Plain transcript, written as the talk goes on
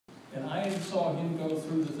And I saw him go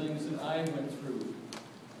through the things that I went through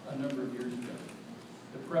a number of years ago.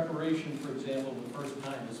 The preparation, for example, the first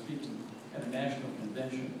time of speaking at a national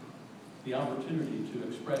convention, the opportunity to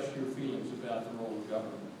express your feelings about the role of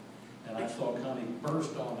government. And I saw Connie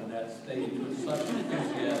burst onto that stage with such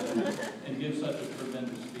enthusiasm and give such a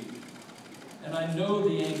tremendous speech. And I know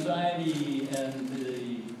the anxiety and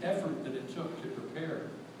the effort that it took to prepare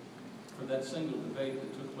for that single debate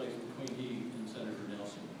that took place between he and Senator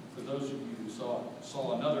Nelson. For those of you who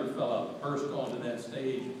saw another fellow burst onto that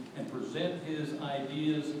stage and present his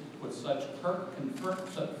ideas with such firm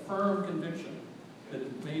conviction that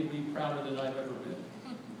it made me prouder than I've ever been.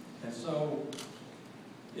 And so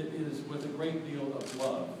it is with a great deal of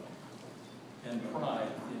love and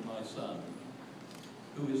pride in my son,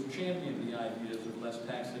 who has championed the ideas of less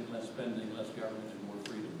taxing, less spending, less government, and more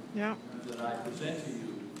freedom, that I present to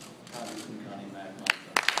you Congressman Connie Mack, my son.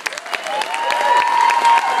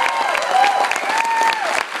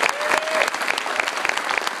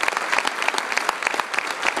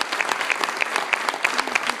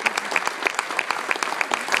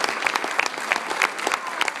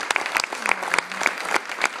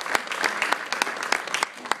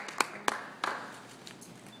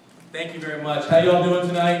 Thank you very much. How y'all doing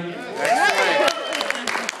tonight?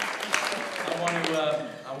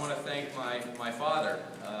 I want to thank my father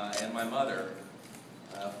and my mother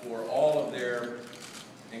for all of their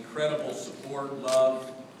incredible support,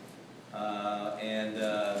 love, and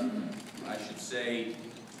I should say,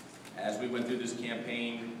 as we went through this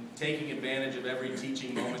campaign, taking advantage of every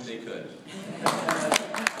teaching moment they could.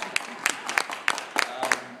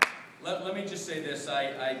 Let me just say this.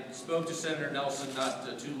 I spoke to Senator Nelson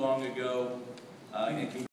not too long ago, and